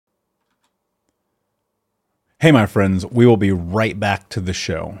Hey, my friends, we will be right back to the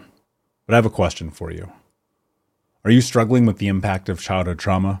show. But I have a question for you. Are you struggling with the impact of childhood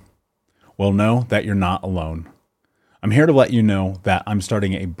trauma? Well, know that you're not alone. I'm here to let you know that I'm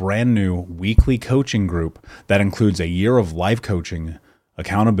starting a brand new weekly coaching group that includes a year of life coaching,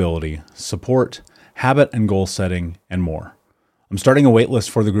 accountability, support, habit and goal setting, and more. I'm starting a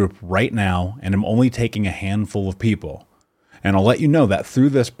waitlist for the group right now, and I'm only taking a handful of people. And I'll let you know that through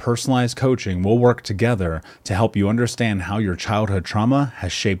this personalized coaching, we'll work together to help you understand how your childhood trauma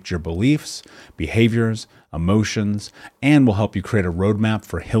has shaped your beliefs, behaviors, emotions, and will help you create a roadmap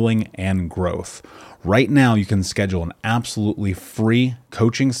for healing and growth. Right now, you can schedule an absolutely free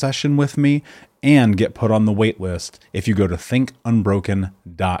coaching session with me and get put on the wait list if you go to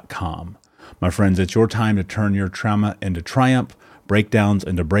thinkunbroken.com. My friends, it's your time to turn your trauma into triumph, breakdowns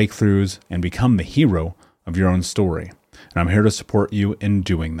into breakthroughs, and become the hero of your own story. And I'm here to support you in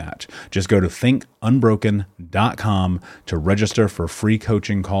doing that. Just go to thinkunbroken.com to register for a free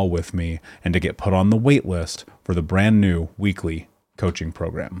coaching call with me and to get put on the wait list for the brand new weekly coaching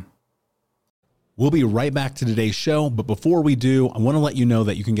program. We'll be right back to today's show, but before we do, I want to let you know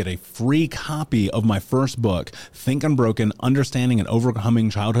that you can get a free copy of my first book, Think Unbroken, Understanding and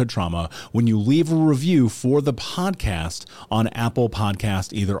Overcoming Childhood Trauma, when you leave a review for the podcast on Apple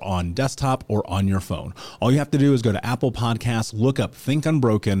Podcast, either on desktop or on your phone. All you have to do is go to Apple Podcasts, look up Think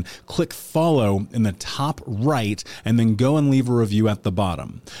Unbroken, click follow in the top right, and then go and leave a review at the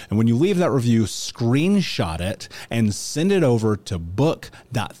bottom. And when you leave that review, screenshot it and send it over to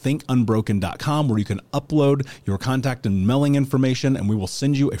book.thinkunbroken.com, where you can upload your contact and mailing information, and we will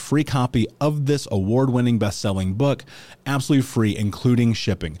send you a free copy of this award-winning best-selling book, absolutely free, including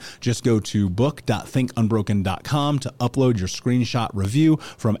shipping. Just go to book.thinkunbroken.com to upload your screenshot review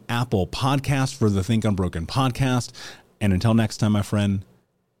from Apple Podcasts for the Think Unbroken podcast. And until next time, my friend,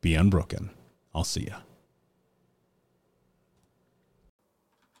 be unbroken. I'll see you.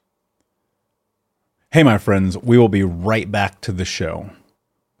 Hey, my friends, we will be right back to the show.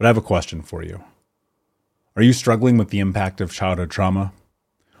 But I have a question for you. Are you struggling with the impact of childhood trauma?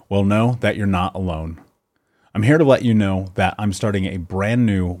 Well, know that you're not alone. I'm here to let you know that I'm starting a brand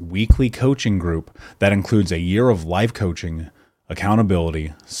new weekly coaching group that includes a year of life coaching,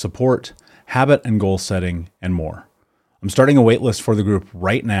 accountability, support, habit and goal setting, and more. I'm starting a waitlist for the group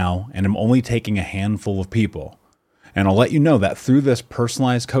right now, and I'm only taking a handful of people. And I'll let you know that through this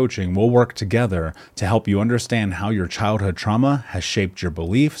personalized coaching, we'll work together to help you understand how your childhood trauma has shaped your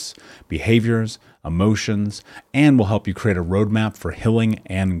beliefs, behaviors, emotions, and will help you create a roadmap for healing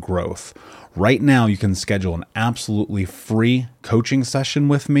and growth. Right now, you can schedule an absolutely free coaching session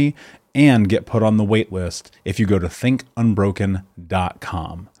with me and get put on the wait list if you go to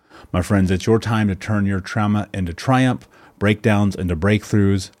thinkunbroken.com. My friends, it's your time to turn your trauma into triumph, breakdowns into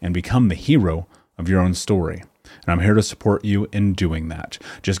breakthroughs, and become the hero of your own story. And I'm here to support you in doing that.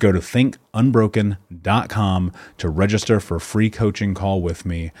 Just go to thinkunbroken.com to register for a free coaching call with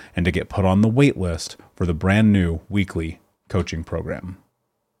me and to get put on the wait list for the brand new weekly coaching program.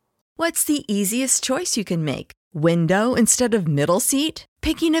 What's the easiest choice you can make? Window instead of middle seat?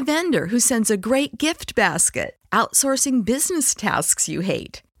 Picking a vendor who sends a great gift basket? Outsourcing business tasks you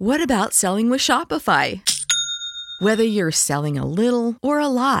hate? What about selling with Shopify? Whether you're selling a little or a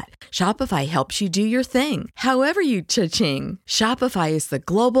lot, Shopify helps you do your thing, however you cha-ching. Shopify is the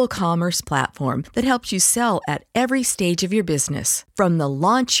global commerce platform that helps you sell at every stage of your business. From the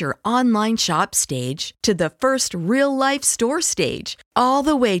launch your online shop stage to the first real-life store stage, all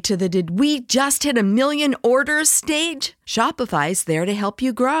the way to the did we just hit 1 million orders stage. Shopify's there to help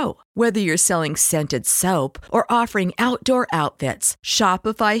you grow. Whether you're selling scented soap or offering outdoor outfits,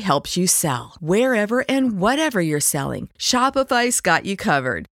 Shopify helps you sell. Wherever and whatever you're selling, Shopify's got you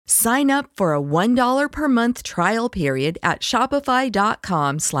covered. Sign up for a $1 per month trial period at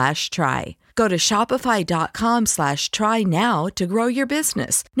shopify.com/try. Go to shopify.com/try now to grow your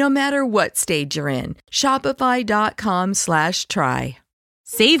business, no matter what stage you're in. Shopify.com/try.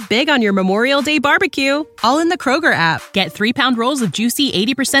 Save big on your Memorial Day barbecue, all in the Kroger app. Get 3-pound rolls of juicy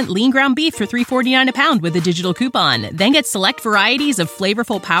 80% lean ground beef for $3.49 a pound with a digital coupon. Then get select varieties of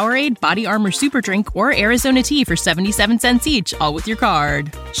flavorful Powerade, Body Armor Super Drink, or Arizona tea for 77 cents each, all with your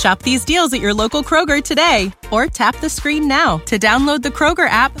card. Shop these deals at your local Kroger today, or tap the screen now to download the Kroger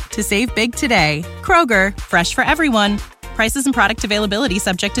app to save big today. Kroger, fresh for everyone. Prices and product availability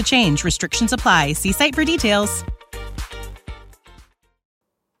subject to change. Restrictions apply. See site for details.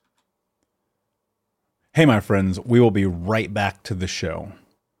 Hey, my friends, we will be right back to the show.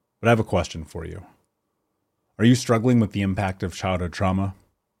 But I have a question for you. Are you struggling with the impact of childhood trauma?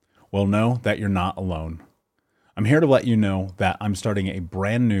 Well, know that you're not alone. I'm here to let you know that I'm starting a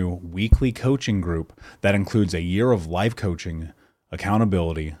brand new weekly coaching group that includes a year of live coaching,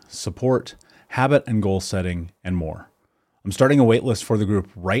 accountability, support, habit and goal setting, and more. I'm starting a waitlist for the group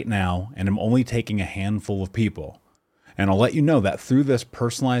right now, and I'm only taking a handful of people. And I'll let you know that through this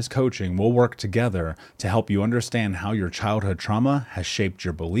personalized coaching, we'll work together to help you understand how your childhood trauma has shaped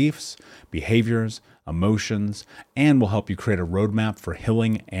your beliefs, behaviors, emotions, and will help you create a roadmap for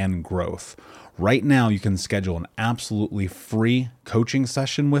healing and growth. Right now, you can schedule an absolutely free coaching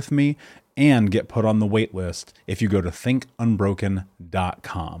session with me and get put on the wait list if you go to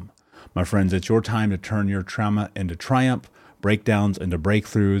thinkunbroken.com. My friends, it's your time to turn your trauma into triumph, breakdowns into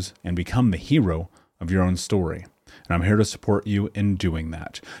breakthroughs, and become the hero of your own story. And I'm here to support you in doing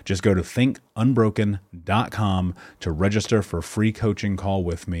that. Just go to thinkunbroken.com to register for a free coaching call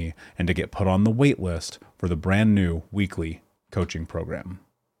with me and to get put on the wait list for the brand new weekly coaching program.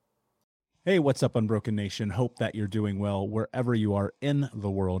 Hey, what's up, Unbroken Nation? Hope that you're doing well wherever you are in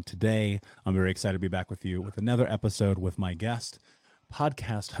the world today. I'm very excited to be back with you with another episode with my guest,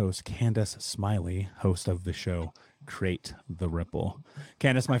 podcast host Candice Smiley, host of the show Create the Ripple.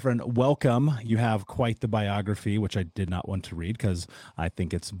 Candice, my friend, welcome. You have quite the biography, which I did not want to read because I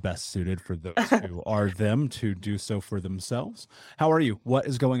think it's best suited for those who are them to do so for themselves. How are you? What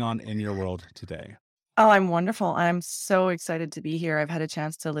is going on in your world today? Oh, I'm wonderful. I'm so excited to be here. I've had a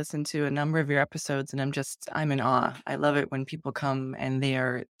chance to listen to a number of your episodes, and I'm in awe. I love it when people come and they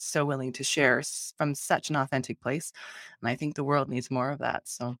are so willing to share from such an authentic place. And I think the world needs more of that.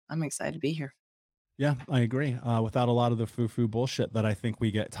 So I'm excited to be here. Yeah, I agree. Without a lot of the foo-foo bullshit that I think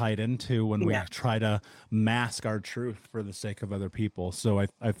we get tied into when we Yeah. try to mask our truth for the sake of other people. So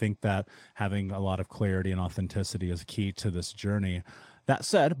I think that having a lot of clarity and authenticity is key to this journey. That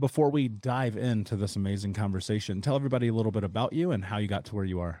said, before we dive into this amazing conversation, tell everybody a little bit about you and how you got to where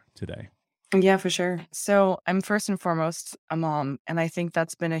you are today. Yeah, for sure. So I'm first and foremost a mom, and I think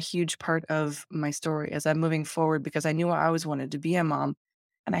that's been a huge part of my story as I'm moving forward because I knew I always wanted to be a mom.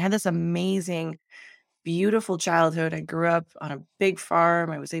 And I had this amazing beautiful childhood. I grew up on a big farm.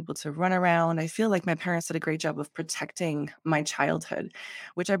 I was able to run around. I feel like my parents did a great job of protecting my childhood,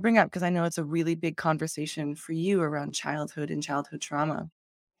 which I bring up because I know it's a really big conversation for you around childhood and childhood trauma.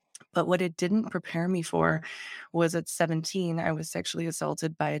 But what it didn't prepare me for was at 17, I was sexually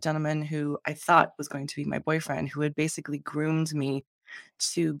assaulted by a gentleman who I thought was going to be my boyfriend, who had basically groomed me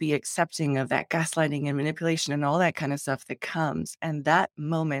to be accepting of that gaslighting and manipulation and all that kind of stuff that comes. And that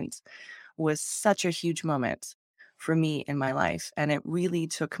moment was such a huge moment for me in my life. And it really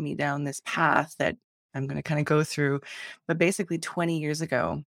took me down this path that I'm going to kind of go through. But basically, 20 years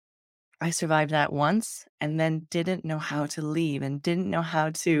ago, I survived that once and then didn't know how to leave and didn't know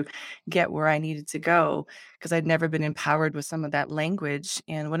how to get where I needed to go because I'd never been empowered with some of that language.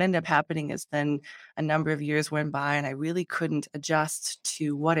 And what ended up happening is then a number of years went by and I really couldn't adjust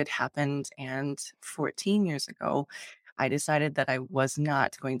to what had happened. And 14 years ago, I decided that I was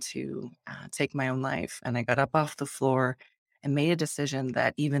not going to take my own life. And I got up off the floor and made a decision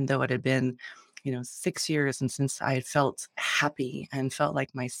that even though it had been 6 years and since I had felt happy and felt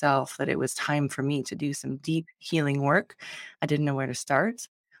like myself, that it was time for me to do some deep healing work. I didn't know where to start,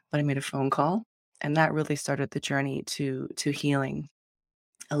 but I made a phone call, and that really started the journey to healing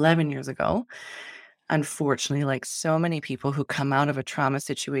 11 years ago. Unfortunately, like so many people who come out of a trauma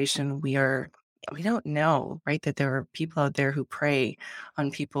situation, we don't know, right, that there are people out there who prey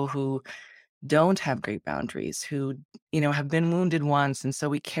on people who don't have great boundaries, who, have been wounded once. And so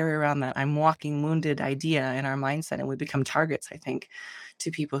we carry around that I'm walking wounded idea in our mindset, and we become targets, I think,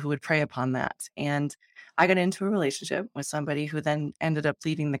 to people who would prey upon that. And I got into a relationship with somebody who then ended up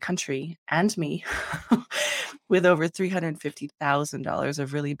leaving the country and me with over $350,000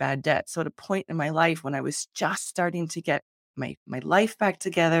 of really bad debt. So at a point in my life when I was just starting to get my life back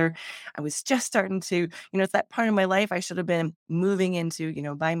together, I was just starting to, it's that part of my life I should have been moving into,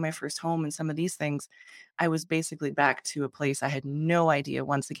 buying my first home and some of these things. I was basically back to a place I had no idea,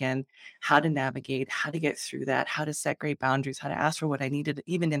 once again, how to navigate, how to get through that, how to set great boundaries, how to ask for what I needed,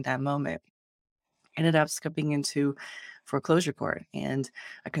 even in that moment. Ended up skipping into foreclosure court and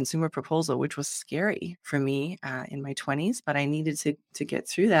a consumer proposal, which was scary for me in my 20s, but I needed to get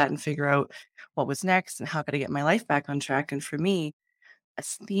through that and figure out what was next and how could I get my life back on track. And for me, a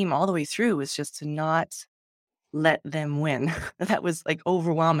theme all the way through was just to not let them win. That was like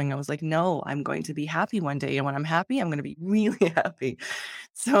overwhelming. I was like, no, I'm going to be happy one day. And when I'm happy, I'm going to be really happy.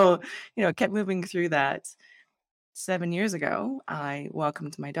 So, kept moving through that. 7 years ago, I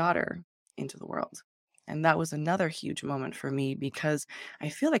welcomed my daughter into the world. And that was another huge moment for me because I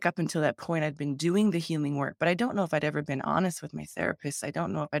feel like up until that point, I'd been doing the healing work, but I don't know if I'd ever been honest with my therapist. I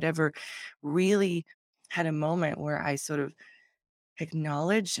don't know if I'd ever really had a moment where I sort of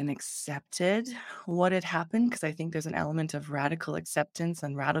acknowledged and accepted what had happened, because I think there's an element of radical acceptance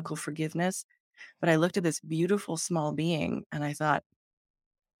and radical forgiveness. But I looked at this beautiful small being and I thought,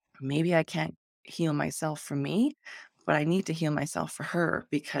 maybe I can't heal myself for me, but I need to heal myself for her,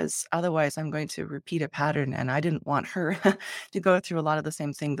 because otherwise I'm going to repeat a pattern. And I didn't want her to go through a lot of the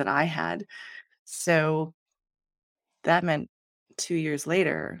same thing that I had. So that meant 2 years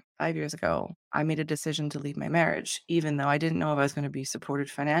later, 5 years ago, I made a decision to leave my marriage, even though I didn't know if I was gonna be supported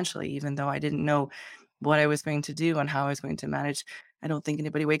financially, even though I didn't know what I was going to do and how I was going to manage. I don't think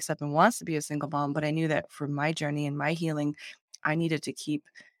anybody wakes up and wants to be a single mom, but I knew that for my journey and my healing, I needed to keep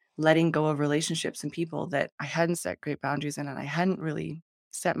letting go of relationships and people that I hadn't set great boundaries in and I hadn't really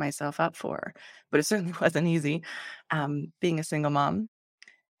set myself up for. But it certainly wasn't easy, being a single mom.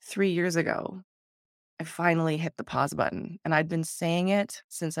 3 years ago, I finally hit the pause button, and I'd been saying it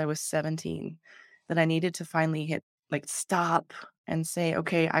since I was 17, that I needed to finally hit, like, stop and say,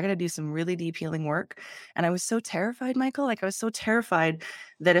 "Okay, I gotta do some really deep healing work." And I was so terrified, Michael, like, I was so terrified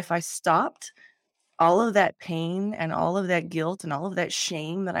that if I stopped, all of that pain and all of that guilt and all of that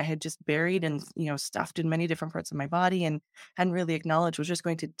shame that I had just buried and, stuffed in many different parts of my body and hadn't really acknowledged was just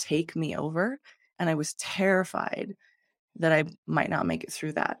going to take me over, and I was terrified that I might not make it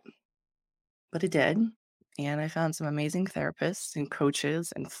through that. But it did, and I found some amazing therapists and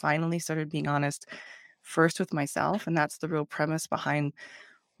coaches and finally started being honest first with myself, and that's the real premise behind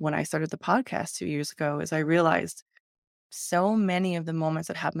when I started the podcast 2 years ago, is I realized so many of the moments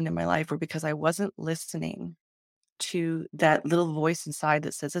that happened in my life were because I wasn't listening to that little voice inside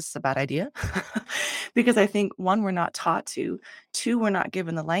that says, "This is a bad idea." Because I think, 1, we're not taught to, 2, we're not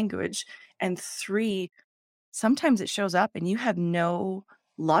given the language, and 3, sometimes it shows up and you have no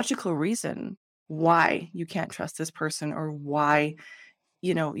logical reason why you can't trust this person or why,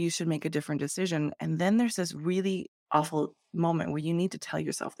 you should make a different decision. And then there's this really awful moment where you need to tell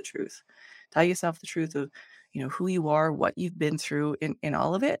yourself the truth. Tell yourself the truth of, who you are, what you've been through in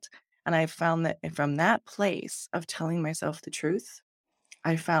all of it. And I found that from that place of telling myself the truth,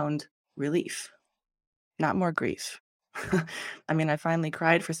 I found relief, not more grief. I mean, I finally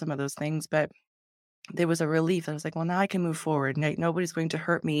cried for some of those things, but there was a relief. I was like, well, now I can move forward. Nobody's going to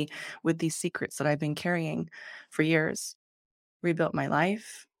hurt me with these secrets that I've been carrying for years. Rebuilt my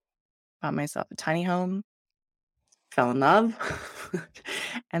life, bought myself a tiny home, fell in love.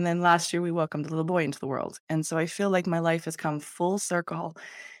 And then last year we welcomed a little boy into the world. And so I feel like my life has come full circle.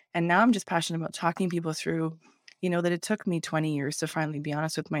 And now I'm just passionate about talking people through, that it took me 20 years to finally be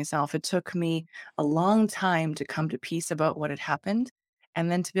honest with myself. It took me a long time to come to peace about what had happened. And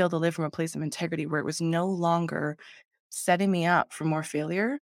then to be able to live from a place of integrity where it was no longer setting me up for more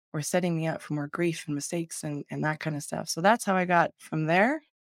failure or setting me up for more grief and mistakes and that kind of stuff. So that's how I got from there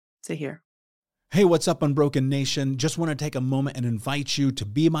to here. Hey, what's up, Unbroken Nation? Just want to take a moment and invite you to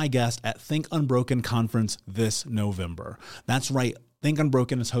be my guest at Think Unbroken Conference this November. That's right. Think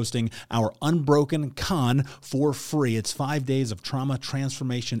Unbroken is hosting our Unbroken Con for free. It's 5 days of trauma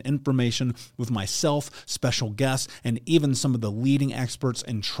transformation information with myself, special guests, and even some of the leading experts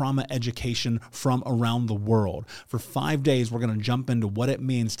in trauma education from around the world. For 5 days, we're going to jump into what it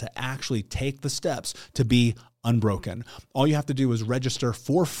means to actually take the steps to be unbroken. All you have to do is register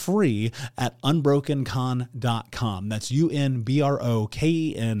for free at unbrokencon.com. That's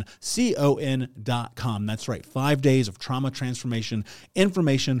UNBROKENCON.com. That's right. 5 days of trauma transformation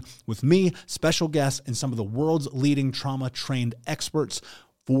information with me, special guests, and some of the world's leading trauma trained experts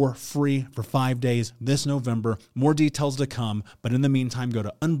for free for 5 days this November. More details to come. But in the meantime, go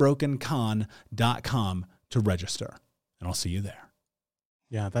to unbrokencon.com to register, and I'll see you there.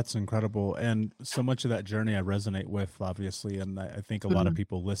 Yeah, that's incredible. And so much of that journey I resonate with, obviously, and I think a lot of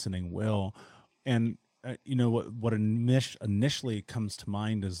people listening will. And what initially comes to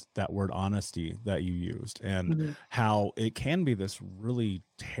mind is that word honesty that you used, and how it can be this really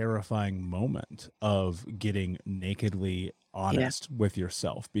terrifying moment of getting nakedly honest with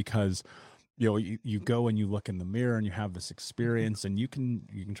yourself, because you go and you look in the mirror and you have this experience, and you can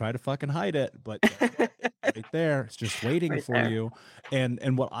try to fucking hide it, but right there, it's just waiting for you.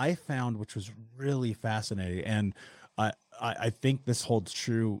 And what I found, which was really fascinating, and I think this holds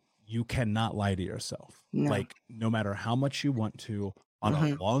true, you cannot lie to yourself. No. Like, no matter how much you want to, on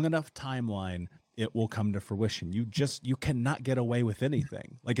a long enough timeline, it will come to fruition. You cannot get away with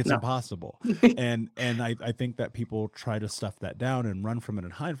anything. Like, it's No. impossible. And I think that people try to stuff that down and run from it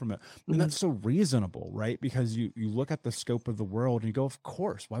and hide from it. And Mhm. that's so reasonable, right? Because you look at the scope of the world and you go, of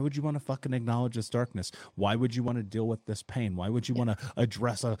course, why would you want to fucking acknowledge this darkness? Why would you want to deal with this pain? Why would you want to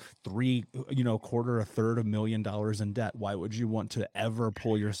address a $250,000 in debt? Why would you want to ever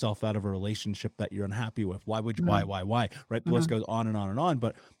pull yourself out of a relationship that you're unhappy with? Why would you, why? Right? The list goes on and on and on.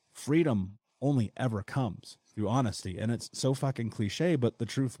 But freedom only ever comes through honesty. And it's so fucking cliche, but the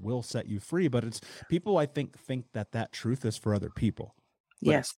truth will set you free. But it's people, I think that truth is for other people.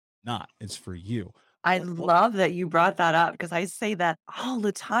 But Yes. it's not. It's for you. I love that you brought that up, because I say that all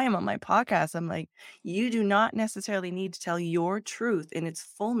the time on my podcast. I'm like, you do not necessarily need to tell your truth in its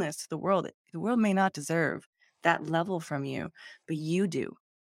fullness to the world. The world may not deserve that level from you, but you do.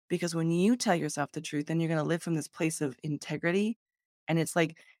 Because when you tell yourself the truth, then you're going to live from this place of integrity. And it's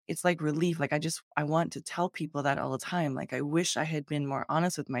like relief. Like, I want to tell people that all the time. Like, I wish I had been more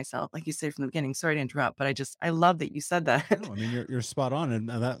honest with myself. Like you said from the beginning, sorry to interrupt, but I love that you said that. No, I mean, you're spot on. And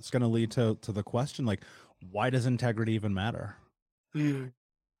that's going to lead to the question, like, why does integrity even matter?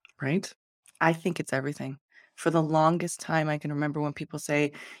 Right? I think it's everything. For the longest time, I can remember when people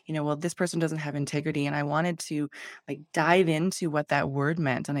say, well, this person doesn't have integrity. And I wanted to like dive into what that word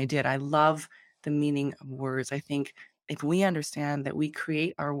meant. And I did. I love the meaning of words. I think if we understand that we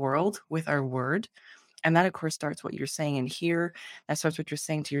create our world with our word, and that, of course, starts what you're saying in here, that starts what you're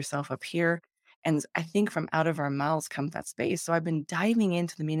saying to yourself up here. And I think from out of our mouths comes that space. So I've been diving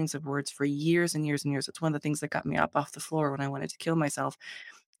into the meanings of words for years and years and years. It's one of the things that got me up off the floor when I wanted to kill myself,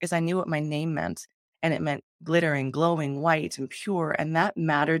 is I knew what my name meant. And it meant glittering, glowing, white, and pure. And that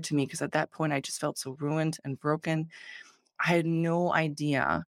mattered to me because at that point, I just felt so ruined and broken. I had no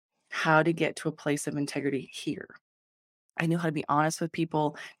idea how to get to a place of integrity here. I knew how to be honest with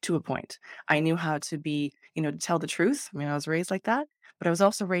people to a point. I knew how to be, to tell the truth. I mean, I was raised like that, but I was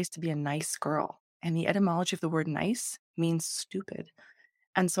also raised to be a nice girl. And the etymology of the word nice means stupid.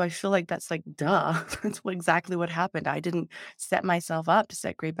 And so I feel like that's like, duh, that's exactly what happened. I didn't set myself up to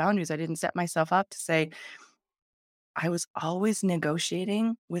set great boundaries. I didn't set myself up to say, I was always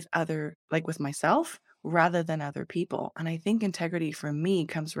negotiating with with myself rather than other people. And I think integrity for me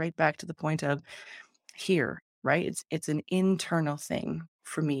comes right back to the point of here, right? It's an internal thing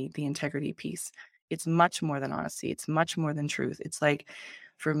for me, the integrity piece. It's much more than honesty. It's much more than truth. It's like,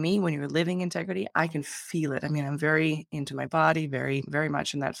 for me, when you're living integrity, I can feel it. I mean, I'm very into my body, very, very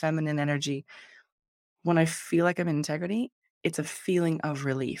much in that feminine energy. When I feel like I'm in integrity, it's a feeling of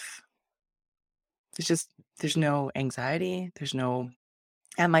relief. There's no anxiety.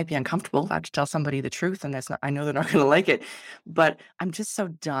 I might be uncomfortable. I have to tell somebody the truth, and I know they're not going to like it, but I'm just so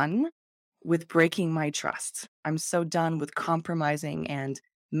done with breaking my trust. I'm so done with compromising and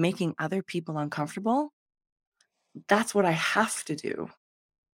making other people uncomfortable. That's what I have to do.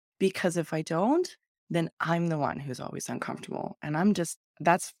 Because if I don't, then I'm the one who's always uncomfortable. And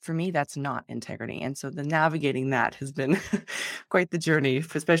for me, that's not integrity. And so the navigating that has been quite the journey,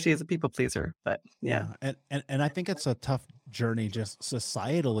 especially as a people pleaser. But yeah. And I think it's a tough journey just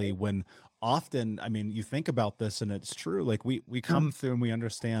societally when often, I mean, you think about this and it's true. Like we come through and we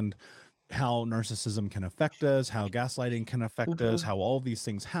understand how narcissism can affect us, how gaslighting can affect us, how all these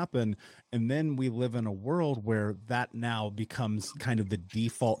things happen. And then we live in a world where that now becomes kind of the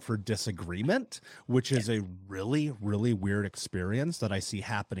default for disagreement, which is a really, really weird experience that I see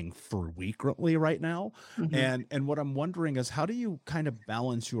happening frequently right now. And what I'm wondering is, how do you kind of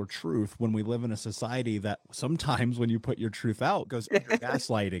balance your truth when we live in a society that sometimes when you put your truth out goes, "Oh, you're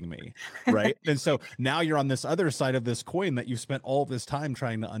gaslighting me," right? And so now you're on this other side of this coin that you spent all this time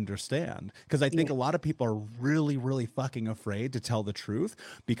trying to understand. Because I think a lot of people are really, really fucking afraid to tell the truth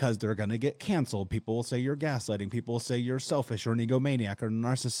because they're going to get canceled. People will say you're gaslighting. People will say you're selfish or an egomaniac or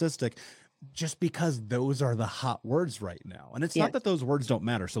narcissistic, just because those are the hot words right now. And it's not that those words don't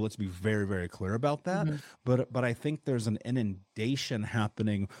matter. So let's be very, very clear about that. But I think there's an inundation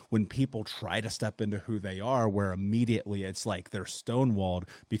happening when people try to step into who they are, where immediately it's like they're stonewalled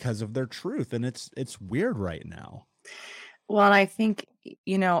because of their truth. And it's weird right now. Well, and I think,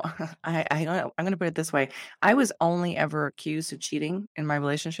 I'm going to put it this way. I was only ever accused of cheating in my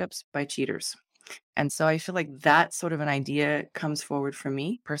relationships by cheaters. And so I feel like that sort of an idea comes forward for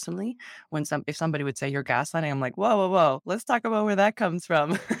me personally. If somebody would say you're gaslighting, I'm like, whoa, whoa, whoa, let's talk about where that comes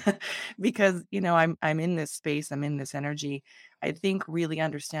from. Because, I'm in this space, I'm in this energy. I think really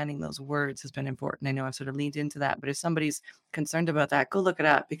understanding those words has been important. I know I've sort of leaned into that, but if somebody's concerned about that, go look it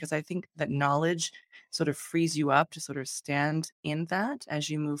up, because I think that knowledge sort of frees you up to sort of stand in that as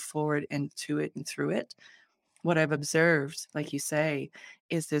you move forward into it and through it. what I've observed, like you say,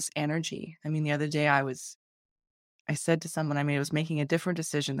 is this energy. I mean, the other day I said to someone, I was making a different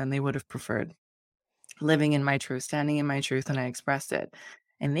decision than they would have preferred, living in my truth, standing in my truth, and I expressed it.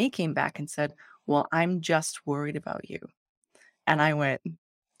 And they came back and said, "Well, I'm just worried about you." And I went,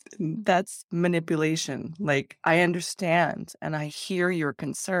 "That's manipulation. Like, I understand and I hear your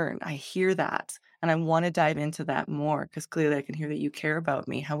concern. I hear that. And I want to dive into that more because clearly I can hear that you care about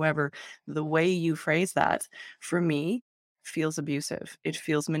me. However, the way you phrase that for me feels abusive. It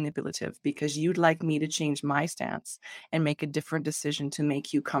feels manipulative because you'd like me to change my stance and make a different decision to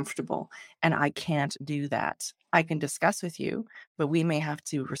make you comfortable. And I can't do that. I can discuss with you, but we may have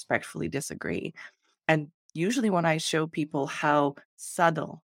to respectfully disagree." And usually when I show people how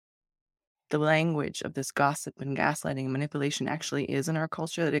subtle the language of this gossip and gaslighting and manipulation actually is in our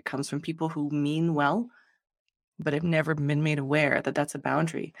culture, that it comes from people who mean well, but have never been made aware that that's a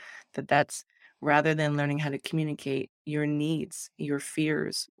boundary, that's rather than learning how to communicate your needs, your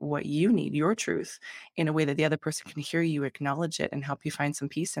fears, what you need, your truth in a way that the other person can hear you, acknowledge it, and help you find some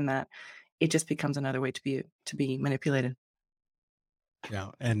peace in that, it just becomes another way to be manipulated.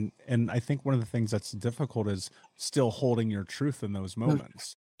 Yeah, and I think one of the things that's difficult is still holding your truth in those Mm.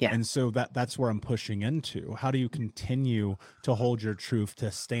 moments. Yeah. And so that's where I'm pushing into. How do you continue to hold your truth,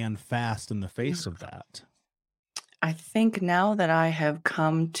 to stand fast in the face of that? I think now that I have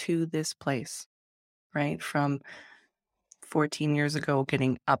come to this place, right, from 14 years ago,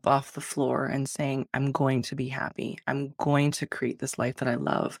 getting up off the floor and saying, "I'm going to be happy. I'm going to create this life that I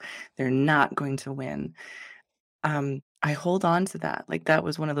love. They're not going to win." I hold on to that. Like that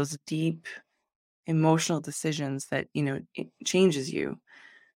was one of those deep emotional decisions that, it changes you.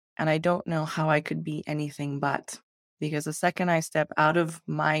 And I don't know how I could be anything but, because the second I step out of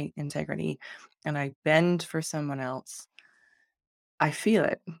my integrity and I bend for someone else, I feel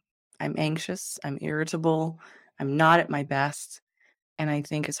it. I'm anxious, I'm irritable, I'm not at my best. And I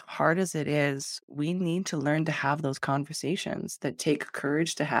think as hard as it is, we need to learn to have those conversations that take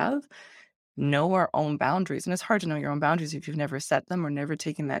courage to have, know our own boundaries. And it's hard to know your own boundaries if you've never set them or never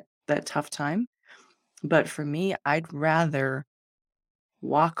taken that tough time. But for me, I'd rather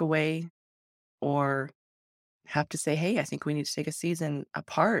walk away or have to say, "Hey, I think we need to take a season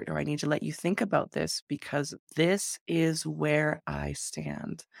apart, or I need to let you think about this because this is where I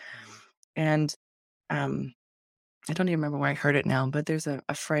stand." And um I don't even remember where I heard it now, but there's a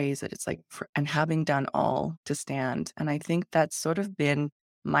phrase that it's like, and having done all to stand. And I think that's sort of been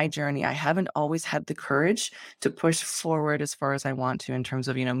my journey. I haven't always had the courage to push forward as far as I want to in terms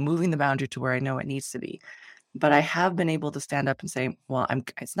of, moving the boundary to where I know it needs to be. But I have been able to stand up and say, well,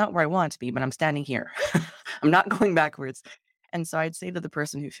 it's not where I want to be, but I'm standing here. I'm not going backwards. And so I'd say to the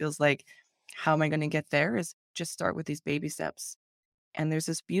person who feels like, how am I going to get there? Is just start with these baby steps. And there's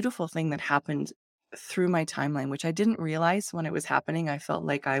this beautiful thing that happened through my timeline, which I didn't realize when it was happening. I felt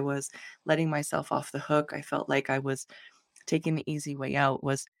like I was letting myself off the hook. I felt like I was taking the easy way out.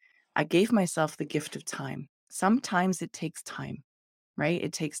 Was I gave myself the gift of time. Sometimes it takes time, right?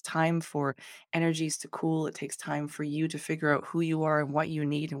 It takes time for energies to cool. It takes time for you to figure out who you are and what you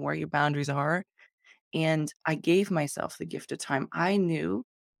need and where your boundaries are. And I gave myself the gift of time. I knew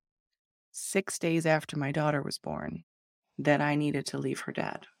 6 days after my daughter was born that I needed to leave her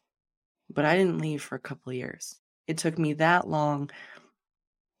dad. But I didn't leave for a couple of years. It took me that long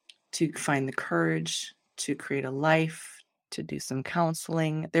to find the courage to create a life, to do some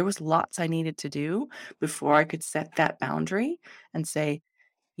counseling. There was lots I needed to do before I could set that boundary and say,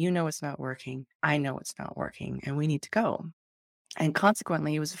 "You know it's not working. I know it's not working, and we need to go." And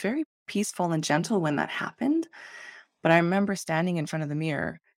consequently, it was very peaceful and gentle when that happened. But I remember standing in front of the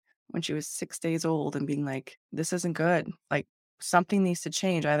mirror when she was 6 days old and being like, "This isn't good. Like, something needs to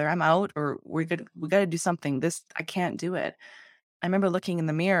change. Either I'm out or we gotta do something. This I can't do it." I remember looking in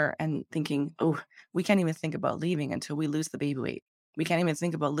the mirror and thinking, "Oh, we can't even think about leaving until we lose the baby weight. We can't even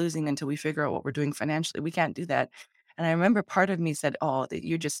think about losing until we figure out what we're doing financially. We can't do that." And I remember part of me said, "Oh, that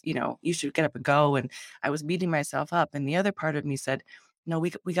you're just, you should get up and go." And I was beating myself up. And the other part of me said, "No,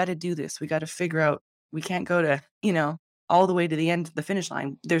 we got to do this. We got to figure out. We can't go to, all the way to the end of the finish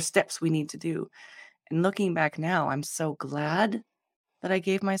line. There's steps we need to do." And looking back now, I'm so glad that I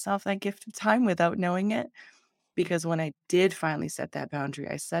gave myself that gift of time without knowing it, because when I did finally set that boundary,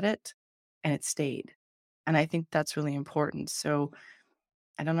 I set it and it stayed. And I think that's really important. So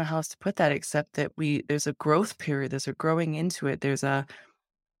I don't know how else to put that except that there's a growth period, there's a growing into it. There's a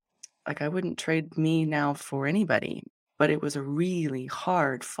like I wouldn't trade me now for anybody, but it was a really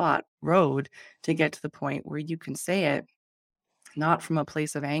hard fought road to get to the point where you can say it not from a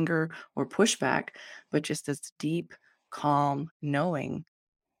place of anger or pushback, but just this deep, calm knowing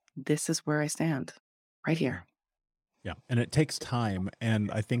this is where I stand right here. Yeah. And it takes time. And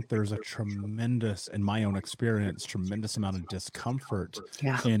I think there's a tremendous, in my own experience, tremendous amount of discomfort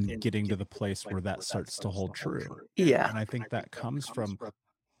Yeah. in getting to the place where that starts to hold true. Yeah. And I think that comes from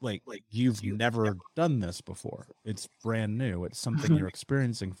like you've never done this before. It's brand new. It's something Mhm. you're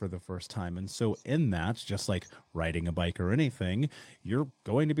experiencing for the first time. And so in that, just like riding a bike or anything, you're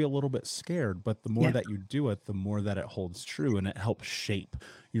going to be a little bit scared, but the more Yeah. that you do it, the more that it holds true and it helps shape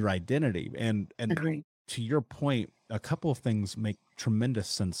your identity. And Agree. to your point, a couple of things make tremendous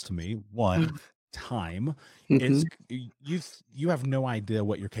sense to me. One, time. It's Mm-hmm. you have no idea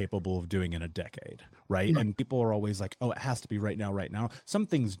what you're capable of doing in a decade, right? And people are always like, "Oh, it has to be right now, right now." Some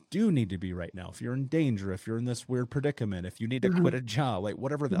things do need to be right now. If you're in danger, if you're in this weird predicament, if you need to quit a job, like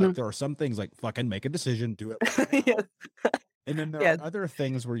whatever, like there are some things like fucking make a decision, do it right now. Yes. And then there are Yes. other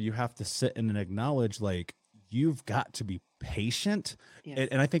things where you have to sit in and acknowledge, like, you've got to be patient. Yes.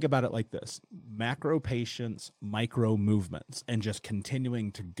 And I think about it like this: macro patience, micro movements, and just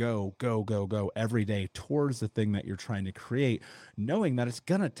continuing to go every day towards the thing that you're trying to create, knowing that it's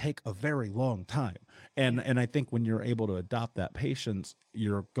going to take a very long time. And I think when you're able to adopt that patience,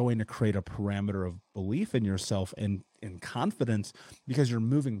 you're going to create a parameter of belief in yourself and in confidence because you're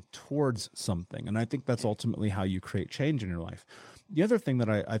moving towards something. And I think that's ultimately how you create change in your life. The other thing that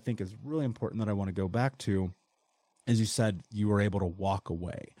I think is really important that I want to go back to, as you said, you were able to walk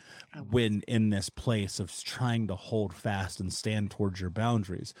away when in this place of trying to hold fast and stand towards your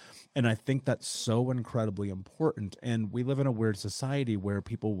boundaries. And I think that's so incredibly important. And we live in a weird society where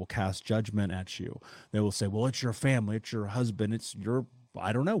people will cast judgment at you. They will say, well, it's your family, it's your husband, it's your,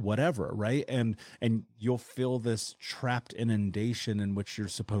 I don't know, whatever, right? And you'll feel this trapped inundation in which you're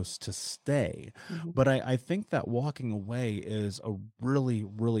supposed to stay. But I think that walking away is a really,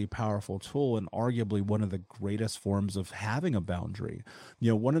 really powerful tool and arguably one of the greatest forms of having a boundary.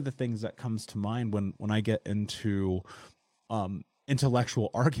 You know, one of the things that comes to mind when I get into intellectual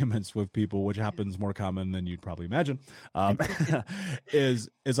arguments with people, which happens more common than you'd probably imagine, is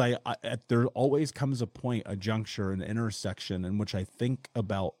there always comes a point, a juncture, an intersection in which I think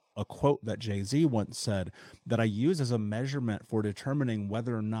about a quote that Jay-Z once said that I use as a measurement for determining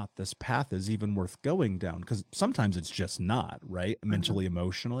whether or not this path is even worth going down. Because sometimes it's just not, right? Mentally,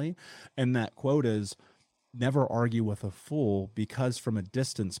 emotionally. And that quote is, never argue with a fool because from a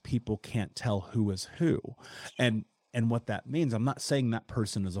distance people can't tell who is who. And what that means, I'm not saying that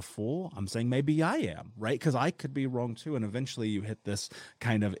person is a fool. I'm saying maybe I am, right? Because I could be wrong too. And eventually you hit this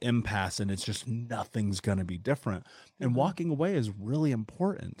kind of impasse and it's just nothing's going to be different. And walking away is really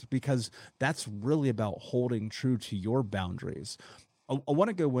important because that's really about holding true to your boundaries. I want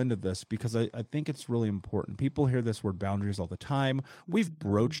to go into this because I think it's really important. People hear this word boundaries all the time. We've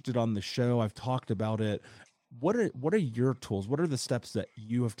broached it on the show. I've talked about it. What are your tools? What are the steps that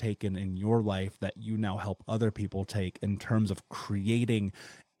you have taken in your life that you now help other people take in terms of creating,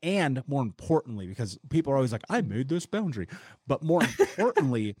 and more importantly, because people are always like, I made this boundary, but more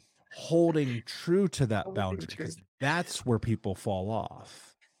importantly, holding true to that boundary, because that's where people fall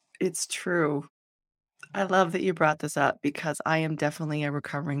off. It's true. I love that you brought this up because I am definitely a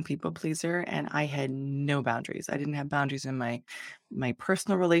recovering people pleaser and I had no boundaries. I didn't have boundaries in my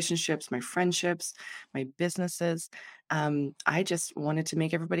personal relationships, my friendships, my businesses. I just wanted to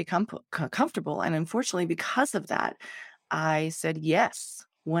make everybody comfortable. And unfortunately, because of that, I said yes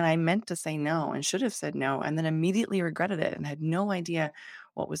when I meant to say no and should have said no, and then immediately regretted it and had no idea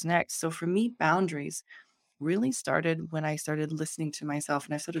what was next. So for me, boundaries really started when I started listening to myself.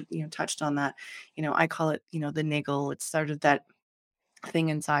 And I sort of, touched on that. I call it, the niggle. It started that thing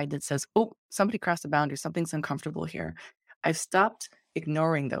inside that says, oh, somebody crossed the boundary. Something's uncomfortable here. I've stopped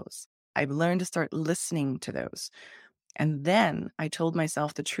ignoring those. I've learned to start listening to those. And then I told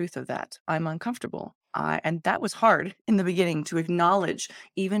myself the truth of that. I'm uncomfortable. And that was hard in the beginning to acknowledge,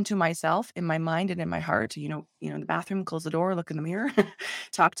 even to myself, in my mind and in my heart. In the bathroom, close the door, look in the mirror,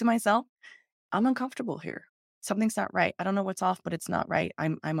 talk to myself. I'm uncomfortable here. Something's not right. I don't know what's off, but it's not right.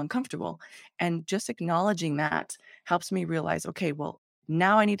 I'm uncomfortable. And just acknowledging that helps me realize, okay, well,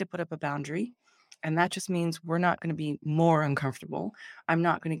 now I need to put up a boundary. And that just means we're not going to be more uncomfortable. I'm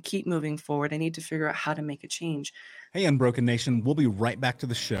not going to keep moving forward. I need to figure out how to make a change. Hey, Unbroken Nation, we'll be right back to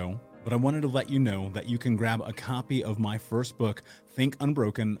the show, but I wanted to let you know that you can grab a copy of my first book, Think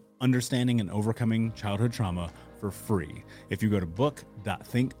Unbroken, Understanding and Overcoming Childhood Trauma, for free. If you go to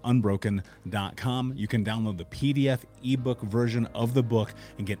book.thinkunbroken.com, you can download the PDF ebook version of the book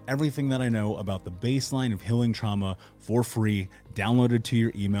and get everything that I know about the baseline of healing trauma for free, downloaded to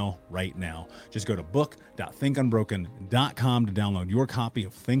your email right now. Just go to book.thinkunbroken.com to download your copy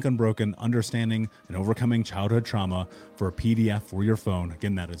of Think Unbroken, Understanding and Overcoming Childhood Trauma for a PDF for your phone.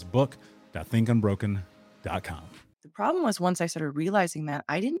 Again, that is book.thinkunbroken.com. The problem was once I started realizing that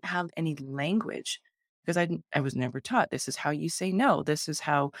I didn't have any language because I was never taught this is how you say no. This is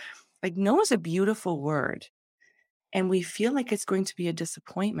how, like, no is a beautiful word. And we feel like it's going to be a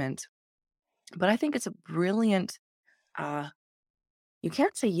disappointment. But I think it's a brilliant, uh, you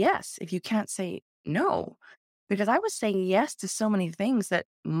can't say yes if you can't say no. Because I was saying yes to so many things that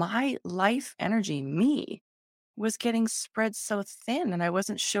my life energy, me, was getting spread so thin and I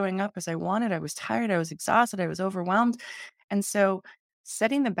wasn't showing up as I wanted. I was tired, I was exhausted, I was overwhelmed. And so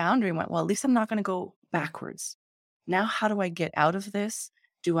setting the boundary went, well, at least I'm not going to go backwards. Now, how do I get out of this?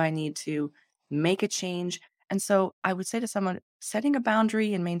 Do I need to make a change? And so I would say to someone, setting a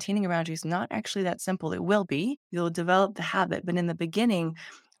boundary and maintaining a boundary is not actually that simple. It will be, you'll develop the habit. But in the beginning,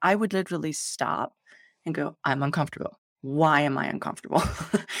 I would literally stop and go, I'm uncomfortable. Why am I uncomfortable?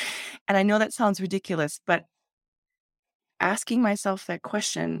 And I know that sounds ridiculous, but asking myself that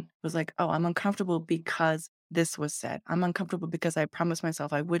question was like, oh, I'm uncomfortable because this was said. I'm uncomfortable because I promised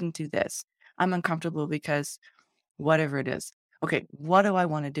myself I wouldn't do this. I'm uncomfortable because whatever it is. Okay, what do I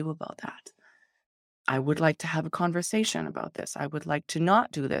want to do about that? I would like to have a conversation about this. I would like to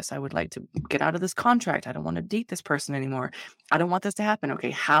not do this. I would like to get out of this contract. I don't want to date this person anymore. I don't want this to happen. Okay,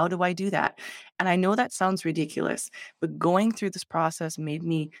 how do I do that? And I know that sounds ridiculous, but going through this process made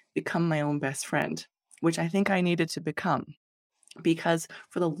me become my own best friend, which I think I needed to become because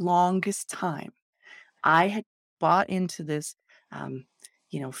for the longest time, I had bought into this, um,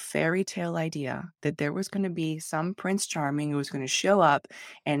 fairy tale idea that there was going to be some Prince Charming who was going to show up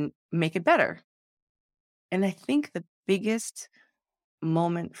and make it better. And I think the biggest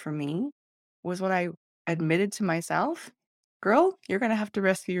moment for me was when I admitted to myself, girl, you're going to have to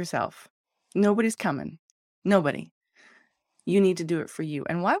rescue yourself. Nobody's coming. Nobody. You need to do it for you.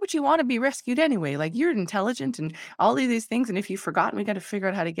 And why would you want to be rescued anyway? Like, you're intelligent and all of these things. And if you've forgotten, we got to figure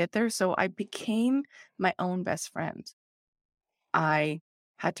out how to get there. So I became my own best friend. I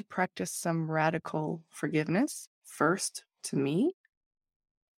had to practice some radical forgiveness first to me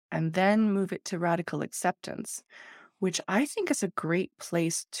and then move it to radical acceptance, which I think is a great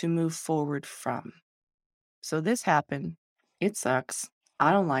place to move forward from. So this happened. It sucks.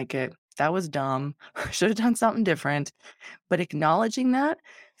 I don't like it. That was dumb. I should have done something different. But acknowledging that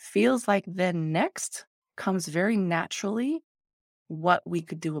feels like then next comes very naturally what we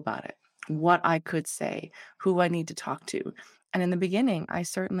could do about it, what I could say, who I need to talk to. And in the beginning, I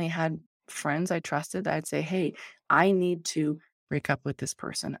certainly had friends I trusted that I'd say, hey, I need to break up with this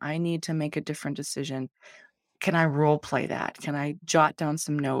person. I need to make a different decision. Can I role play that? Can I jot down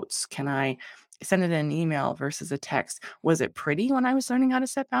some notes? Can I send it in an email versus a text? Was it pretty when I was learning how to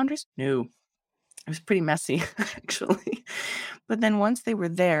set boundaries? No, it was pretty messy, actually. But then once they were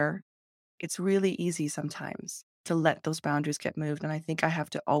there, it's really easy sometimes to let those boundaries get moved. And I think I have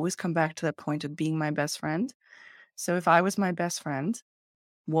to always come back to that point of being my best friend. So if I was my best friend,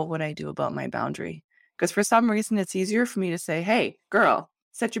 what would I do about my boundary? Because for some reason, it's easier for me to say, hey, girl,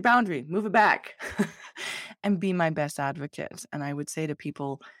 set your boundary, move it back, and be my best advocate. And I would say to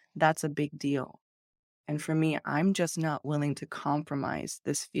people, that's a big deal. And for me, I'm just not willing to compromise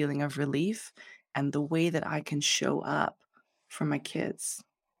this feeling of relief and the way that I can show up for my kids,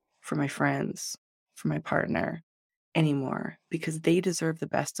 for my friends, for my partner anymore because they deserve the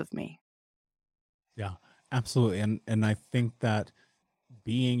best of me. Yeah, absolutely. And I think that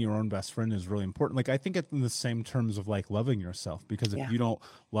being your own best friend is really important. Like, I think it's in the same terms of like loving yourself, because if Yeah. you don't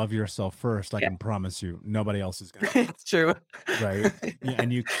love yourself first, I Yeah. can promise you nobody else is going to. It's true. Right. Yeah,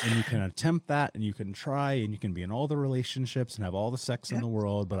 and you can attempt that, and you can try, and you can be in all the relationships and have all the sex in Yeah. the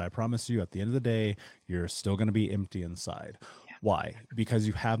world, but I promise you at the end of the day, you're still going to be empty inside. Why? Because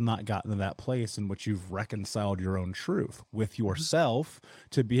you have not gotten to that place in which you've reconciled your own truth with yourself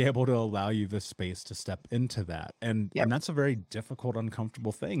to be able to allow you the space to step into that. And Yep. that's a very difficult,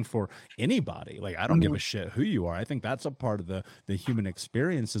 uncomfortable thing for anybody. Like, I don't give a shit who you are. I think that's a part of the human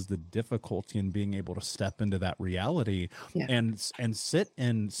experience, is the difficulty in being able to step into that reality Yeah. and sit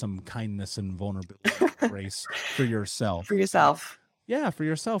in some kindness and vulnerability and grace for yourself. For yourself. Yeah, for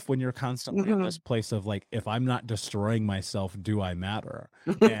yourself, when you're constantly in Mhm. this place of like, if I'm not destroying myself, do I matter?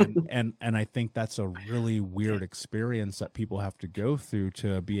 And I think that's a really weird experience that people have to go through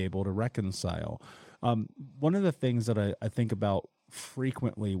to be able to reconcile. One of the things that I think about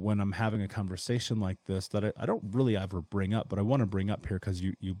frequently when I'm having a conversation like this that I don't really ever bring up, but I want to bring up here because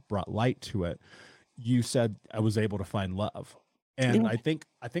you brought light to it. You said I was able to find love. And Yeah. I think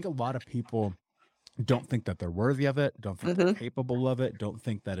a lot of people don't think that they're worthy of it, don't think they're Hmm. capable of it, don't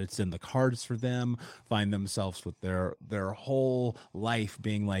think that it's in the cards for them, find themselves with their whole life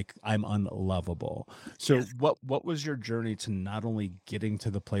being like, I'm unlovable. So Yes. what was your journey to not only getting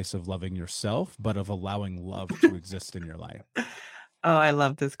to the place of loving yourself, but of allowing love to exist in your life? Oh, I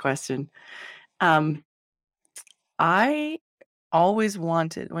love this question. Um, I always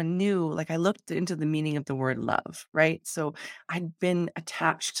wanted or knew, like I looked into the meaning of the word love, right? So I'd been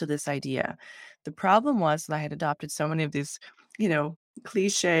attached to this idea. The problem was that I had adopted so many of these,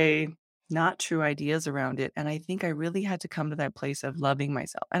 cliche, not true ideas around it. And I think I really had to come to that place of loving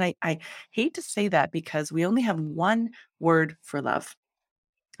myself. And I hate to say that because we only have one word for love.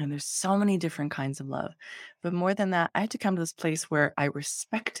 And there's so many different kinds of love. But more than that, I had to come to this place where I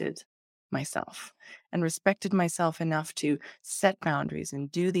respected myself and respected myself enough to set boundaries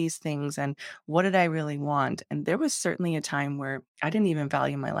and do these things. And what did I really want? And there was certainly a time where I didn't even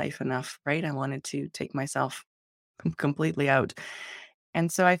value my life enough, right? I wanted to take myself completely out.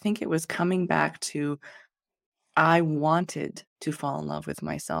 And so I think it was coming back to I wanted to fall in love with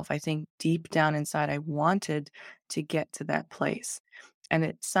myself. I think deep down inside, I wanted to get to that place. And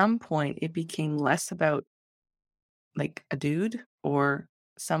at some point, it became less about like a dude or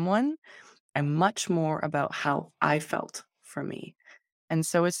someone and much more about how I felt for me. And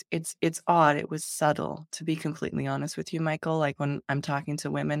so it's odd. It was subtle, to be completely honest with you, Michael. Like when I'm talking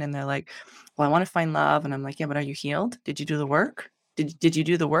to women and they're like, "Well, I want to find love," and I'm like, "Yeah, but are you healed? Did you do the work? Did you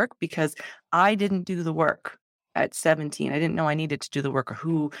do the work?" Because I didn't do the work at 17. I didn't know I needed to do the work or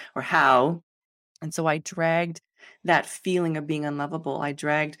who or how. And so I dragged that feeling of being unlovable.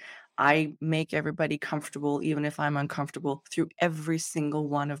 I make everybody comfortable, even if I'm uncomfortable, through every single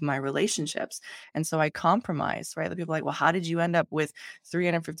one of my relationships. And so I compromise, right? The people are like, well, how did you end up with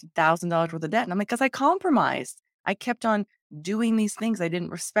 $350,000 worth of debt? And I'm like, because I compromised. I kept on doing these things. I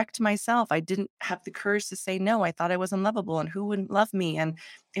didn't respect myself. I didn't have the courage to say no. I thought I was unlovable and who wouldn't love me? And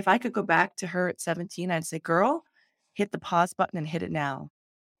if I could go back to her at 17, I'd say, girl, hit the pause button and hit it now.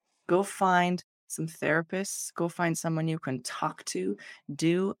 Go find some therapists, go find someone you can talk to,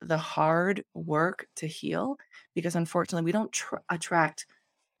 do the hard work to heal because unfortunately we don't attract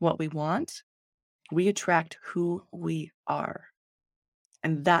what we want. We attract who we are.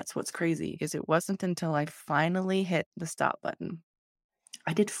 And that's what's crazy is it wasn't until I finally hit the stop button.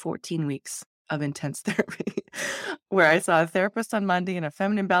 I did 14 weeks of intense therapy where I saw a therapist on Monday and a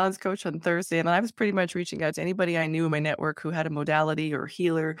feminine balance coach on Thursday. And I was pretty much reaching out to anybody I knew in my network who had a modality or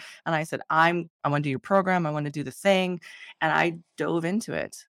healer. And I said, I want to do your program. I want to do the thing. And I dove into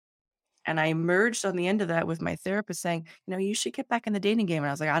it. And I emerged on the end of that with my therapist saying, you should get back in the dating game. And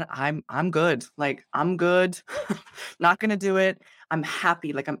I was like, I'm good. Like, I'm good. Not going to do it. I'm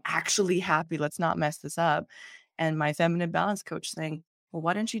happy. Like, I'm actually happy. Let's not mess this up. And my feminine balance coach saying, well,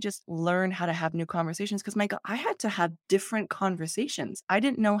 why don't you just learn how to have new conversations? Because Michael, I had to have different conversations. I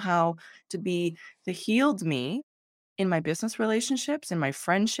didn't know how to be the healed me in my business relationships, in my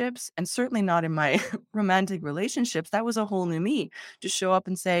friendships, and certainly not in my romantic relationships. That was a whole new me to show up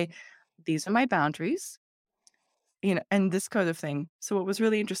and say, these are my boundaries, and this kind of thing. So what was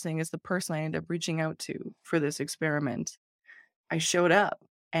really interesting is the person I ended up reaching out to for this experiment. I showed up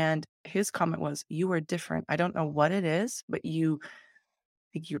and his comment was, you are different. I don't know what it is, but you're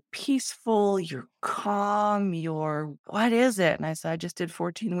peaceful, you're calm, what is it? And I said, I just did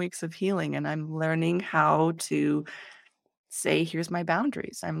 14 weeks of healing and I'm learning how to say, here's my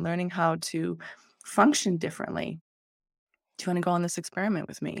boundaries. I'm learning how to function differently. Do you want to go on this experiment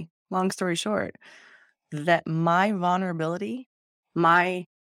with me? Long story short, that my vulnerability, my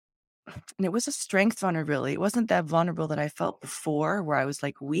and it was a strength vulnerability. It wasn't that vulnerable that I felt before where I was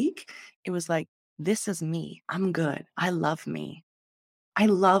like weak. It was like, this is me. I'm good. I love me. I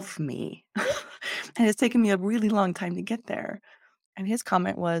love me. And it's taken me a really long time to get there. And his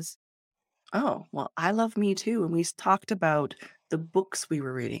comment was, oh, well, I love me too. And we talked about the books we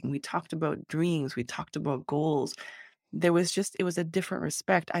were reading. We talked about dreams. We talked about goals. It was a different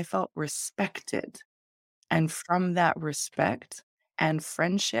respect. I felt respected. And from that respect and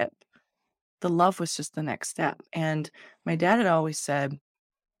friendship, the love was just the next step. And my dad had always said,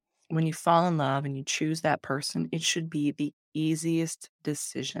 when you fall in love and you choose that person, it should be the easiest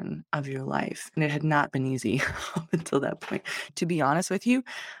decision of your life. And it had not been easy up until that point. To be honest with you,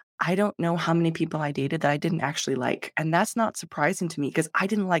 I don't know how many people I dated that I didn't actually like. And that's not surprising to me because I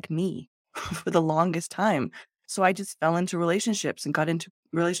didn't like me for the longest time. So I just fell into relationships and got into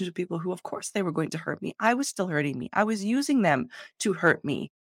relationships with people who, of course, they were going to hurt me. I was still hurting me. I was using them to hurt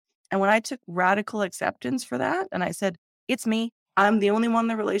me. And when I took radical acceptance for that and I said, it's me. I'm the only one in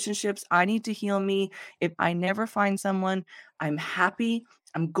the relationships. I need to heal me. If I never find someone, I'm happy.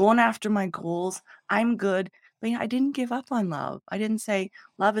 I'm going after my goals. I'm good. But I didn't give up on love. I didn't say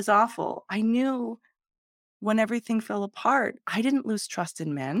love is awful. I knew when everything fell apart, I didn't lose trust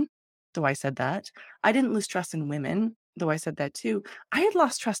in men, though I said that. I didn't lose trust in women, though I said that too. I had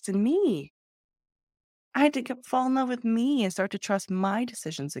lost trust in me. I had to fall in love with me and start to trust my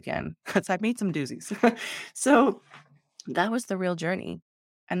decisions again because I made some doozies. So that was the real journey.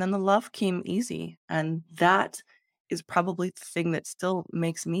 And then the love came easy. And that is probably the thing that still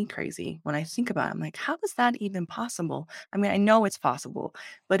makes me crazy when I think about it. I'm like, how is that even possible? I mean, I know it's possible,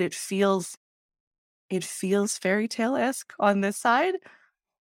 but it feels fairy tale-esque on this side.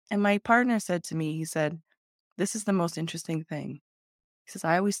 And my partner said to me, he said, "This is the most interesting thing." He says,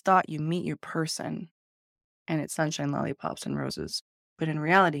 "I always thought you meet your person and it's sunshine, lollipops, and roses. But in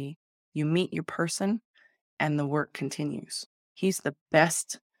reality, you meet your person and the work continues." He's the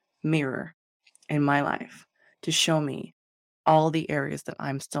best mirror in my life to show me all the areas that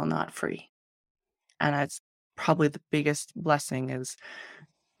I'm still not free. And that's probably the biggest blessing is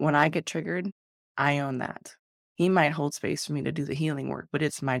when I get triggered, I own that. He might hold space for me to do the healing work, but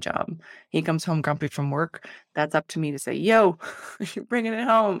it's my job. He comes home grumpy from work. That's up to me to say, yo, you're bringing it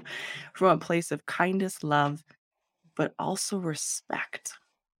home from a place of kindness, love, but also respect.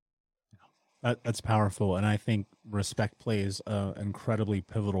 That's powerful, and I think respect plays an incredibly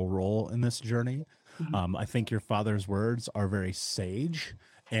pivotal role in this journey. Mhm. I think your father's words are very sage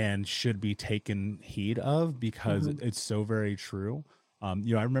and should be taken heed of because Mhm. it's so very true. I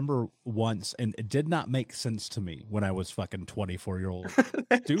remember once, and it did not make sense to me when I was fucking 24-year-old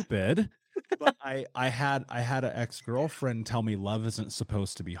stupid. But I had an ex-girlfriend tell me love isn't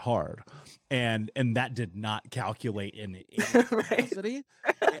supposed to be hard. And that did not calculate in any Right. capacity.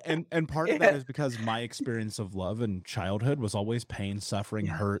 And part of that Yeah. is because my experience of love in childhood was always pain, suffering,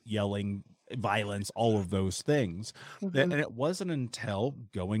 Yeah. hurt, yelling, violence, all of those things. And Mhm. it wasn't until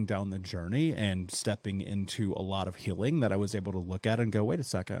going down the journey and stepping into a lot of healing that I was able to look at and go, wait a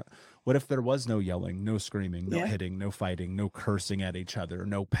second, what if there was no yelling, no screaming, no Yeah. hitting, no fighting, no cursing at each other,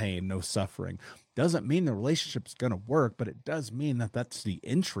 no pain, no suffering? Doesn't mean the relationship's going to work, but it does mean that that's the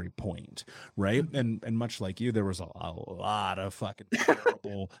entry point, right? Mhm. And much like you, there was a lot of fucking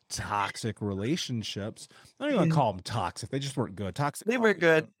terrible, toxic relationships. I don't even Yeah. call them toxic. They just weren't good. Toxic They were probably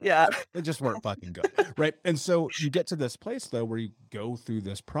good. isn't Yeah. right. They just weren't fucking good, right? And so you get to this place though where you go through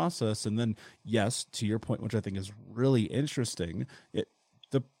this process, and then yes, to your point, which I think is really interesting,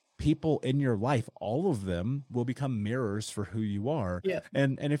 the people in your life, all of them will become mirrors for who you are. Yeah.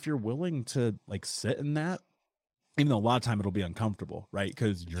 And if you're willing to like sit in that, even though a lot of time it'll be uncomfortable, right?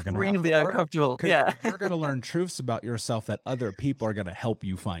 Because you're gonna have Really to learn. uncomfortable. 'Cause Yeah. you're gonna learn truths about yourself that other people are gonna help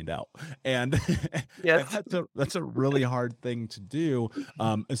you find out, and and Yes. that's a really hard thing to do,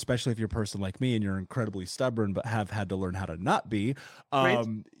 especially if you're a person like me and you're incredibly stubborn, but have had to learn how to not be. Right.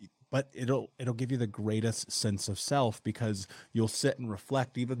 Um, but it'll give you the greatest sense of self because you'll sit and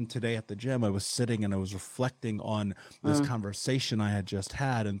reflect. Even today at the gym, I was sitting and I was reflecting on this Mm. conversation I had just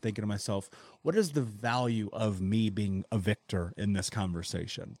had and thinking to myself, what is the value of me being a victor in this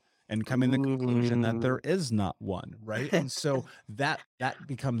conversation? And coming to the conclusion that there Ooh. is not one, right? And so that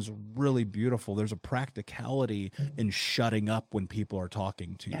becomes really beautiful. There's a practicality in shutting up when people are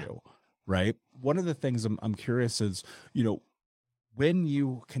talking to Yeah. you, right? One of the things I'm curious is, you know, when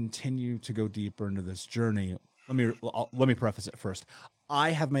you continue to go deeper into this journey, let me preface it first.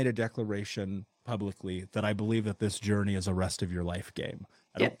 I have made a declaration publicly that I believe that this journey is a rest of your life game.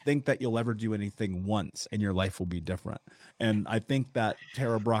 I Yeah. don't think that you'll ever do anything once and your life will be different. And I think that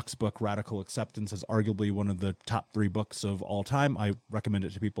Tara Brach's book, Radical Acceptance, is arguably one of the top 3 books of all time. I recommend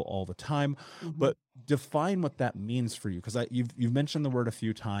it to people all the time. Mhm. But define what that means for you, because you've mentioned the word a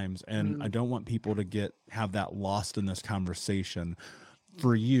few times, and I Mm. don't want people to have that lost in this conversation.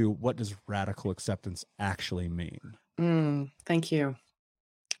 For you, what does radical acceptance actually mean? Thank you.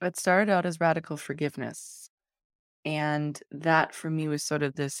 It started out as radical forgiveness. And that for me was sort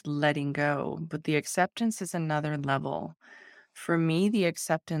of this letting go. But the acceptance is another level. For me, the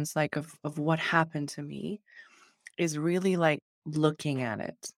acceptance like of what happened to me is really like looking at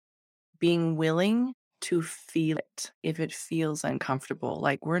it, being willing to feel it if it feels uncomfortable.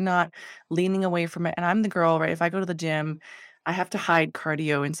 Like we're not leaning away from it. And I'm the girl, right? If I go to the gym, I have to hide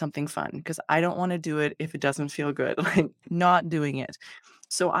cardio in something fun because I don't want to do it if it doesn't feel good, like not doing it.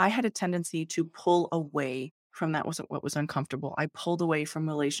 So I had a tendency to pull away from that was what was uncomfortable. I pulled away from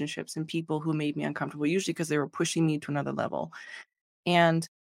relationships and people who made me uncomfortable, usually because they were pushing me to another level. And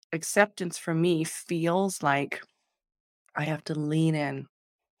acceptance for me feels like I have to lean in,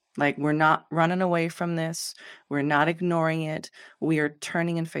 like, we're not running away from this. We're not ignoring it. We are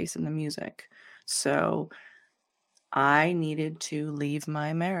turning and facing the music. So I needed to leave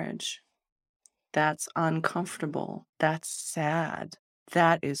my marriage. That's uncomfortable. That's sad.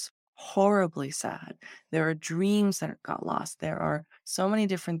 That is horribly sad. There are dreams that got lost. There are so many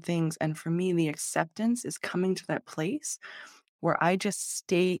different things. And for me, the acceptance is coming to that place where I just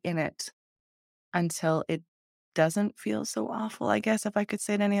stay in it until it doesn't feel so awful, I guess, if I could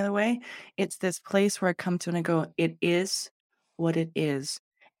say it any other way. It's this place where I come to and I go, it is what it is,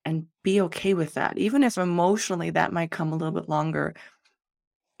 and be okay with that. Even if emotionally that might come a little bit longer,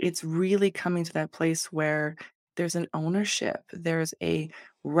 it's really coming to that place where there's an ownership, there's a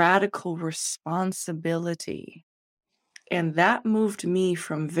radical responsibility. And that moved me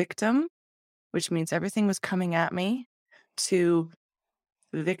from victim, which means everything was coming at me, to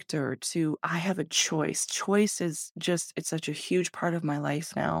victor, to I have a choice. Choice is just, it's such a huge part of my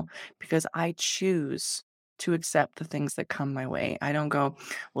life now because I choose to accept the things that come my way. I don't go,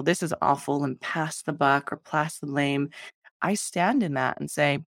 well, this is awful and pass the buck or pass the blame. I stand in that and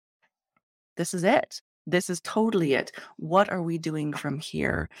say, this is it. This is totally it. What are we doing from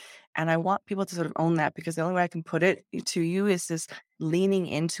here? And I want people to sort of own that because the only way I can put it to you is this leaning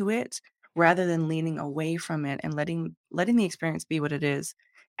into it rather than leaning away from it and letting the experience be what it is.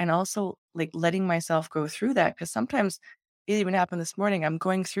 And also like letting myself go through that. Because sometimes it even happened this morning. I'm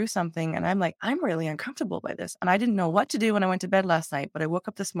going through something and I'm like, I'm really uncomfortable by this. And I didn't know what to do when I went to bed last night, but I woke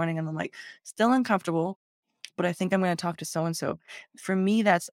up this morning and I'm like, still uncomfortable, but I think I'm going to talk to so and so. For me,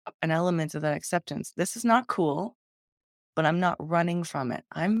 that's an element of that acceptance. This is not cool, but I'm not running from it.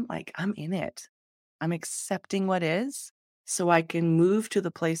 I'm like, I'm in it. I'm accepting what is so I can move to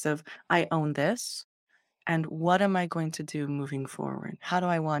the place of I own this. And what am I going to do moving forward? How do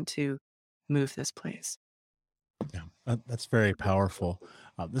I want to move this place? Yeah, that's very powerful.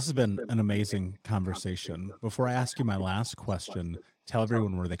 This has been an amazing conversation. Before I ask you my last question, tell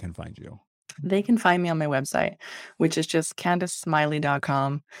everyone where they can find you. They can find me on my website, which is just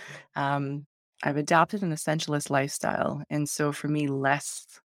CandiceSmiley.com. Um, I've adopted an essentialist lifestyle. And so for me, less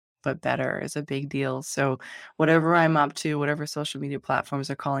but better is a big deal. So whatever I'm up to, whatever social media platforms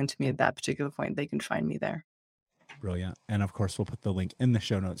are calling to me at that particular point, they can find me there. Brilliant. And of course, we'll put the link in the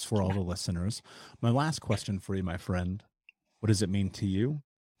show notes for all the listeners. My last question for you, my friend, what does it mean to you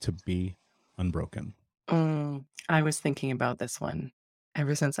to be unbroken? I was thinking about this one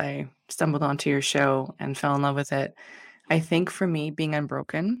ever since I stumbled onto your show and fell in love with it. I think for me, being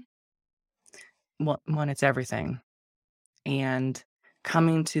unbroken, one, it's everything. And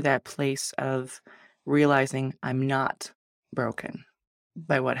coming to that place of realizing I'm not broken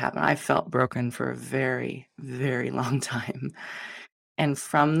by what happened. I felt broken for a very, very long time. And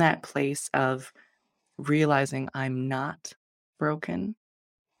from that place of realizing I'm not broken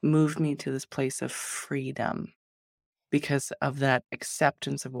moved me to this place of freedom because of that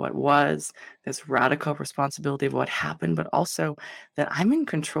acceptance of what was, this radical responsibility of what happened, but also that I'm in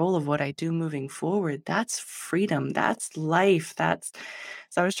control of what I do moving forward. That's freedom. That's life. That's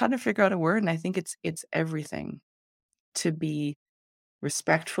so I was trying to figure out a word, and I think it's everything. To be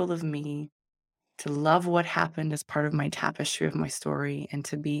respectful of me, to love what happened as part of my tapestry of my story, and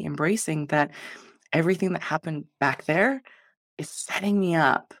to be embracing that everything that happened back there is setting me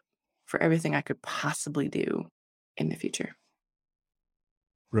up for everything I could possibly do in the future.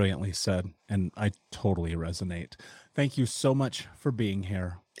 Brilliantly said. And I totally resonate. Thank you so much for being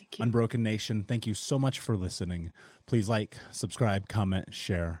here. Thank you. Unbroken Nation, thank you so much for listening. Please like, subscribe, comment,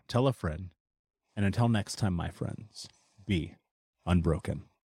 share, tell a friend. And until next time, my friends, be unbroken.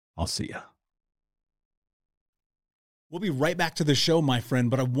 I'll see ya. We'll be right back to the show, my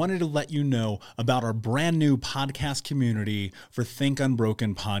friend, but I wanted to let you know about our brand new podcast community for Think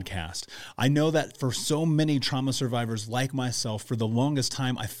Unbroken podcast. I know that for so many trauma survivors like myself, for the longest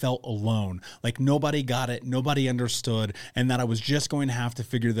time, I felt alone, like nobody got it, nobody understood, and that I was just going to have to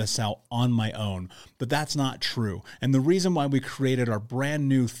figure this out on my own. But that's not true. And the reason why we created our brand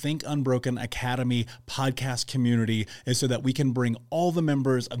new Think Unbroken Academy podcast community is so that we can bring all the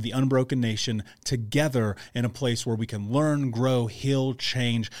members of the Unbroken Nation together in a place where we can learn, grow, heal,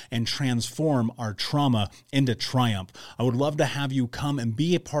 change, and transform our trauma into triumph. I would love to have you come and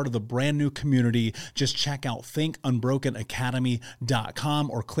be a part of the brand new community. Just check out thinkunbrokenacademy.com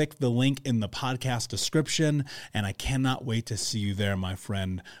or click the link in the podcast description. And I cannot wait to see you there, my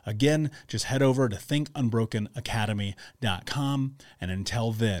friend. Again, just head over to thinkunbrokenacademy.com. And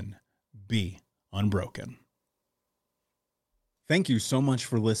until then, be unbroken. Thank you so much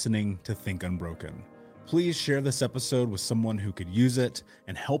for listening to Think Unbroken. Please share this episode with someone who could use it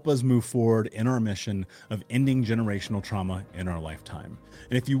and help us move forward in our mission of ending generational trauma in our lifetime.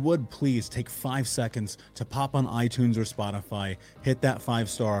 And if you would, please take 5 seconds to pop on iTunes or Spotify, hit that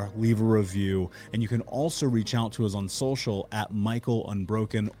 5-star, leave a review, and you can also reach out to us on social at Michael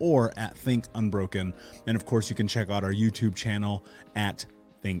Unbroken or at Think Unbroken. And of course, you can check out our YouTube channel at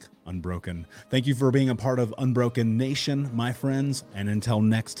Think Unbroken. Thank you for being a part of Unbroken Nation, my friends, and until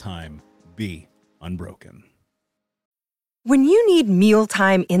next time, be unbroken. When you need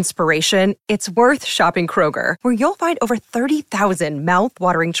mealtime inspiration, it's worth shopping Kroger, where you'll find over 30,000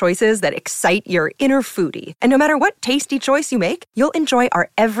 mouth-watering choices that excite your inner foodie. And no matter what tasty choice you make, you'll enjoy our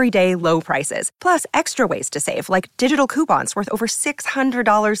everyday low prices, plus extra ways to save, like digital coupons worth over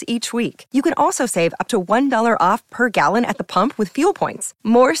 $600 each week. You can also save up to $1 off per gallon at the pump with fuel points.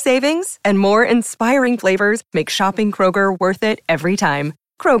 More savings and more inspiring flavors make shopping Kroger worth it every time.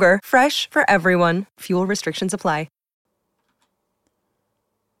 Kroger, fresh for everyone. Fuel restrictions apply.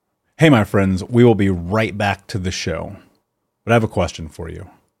 Hey, my friends, we will be right back to the show. But I have a question for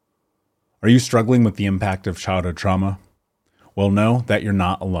you. Are you struggling with the impact of childhood trauma? Well, know that you're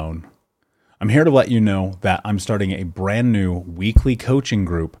not alone. I'm here to let you know that I'm starting a brand new weekly coaching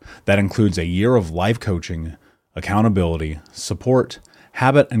group that includes a year of live coaching, accountability, support,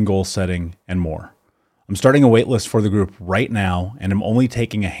 habit and goal setting, and more. I'm starting a waitlist for the group right now, and I'm only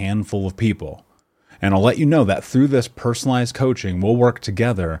taking a handful of people. And I'll let you know that through this personalized coaching, we'll work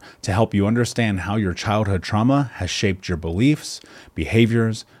together to help you understand how your childhood trauma has shaped your beliefs,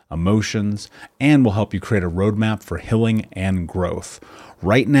 behaviors, emotions, and will help you create a roadmap for healing and growth.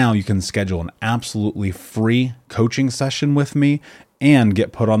 Right now, you can schedule an absolutely free coaching session with me and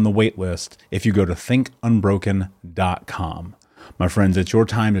get put on the wait list if you go to thinkunbroken.com. My friends, it's your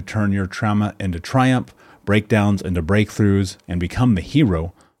time to turn your trauma into triumph, breakdowns into breakthroughs, and become the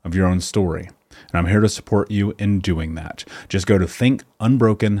hero of your own story. And I'm here to support you in doing that. Just go to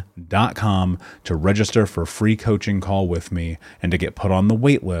thinkunbroken.com to register for a free coaching call with me and to get put on the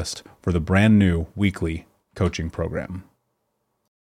wait list for the brand new weekly coaching program.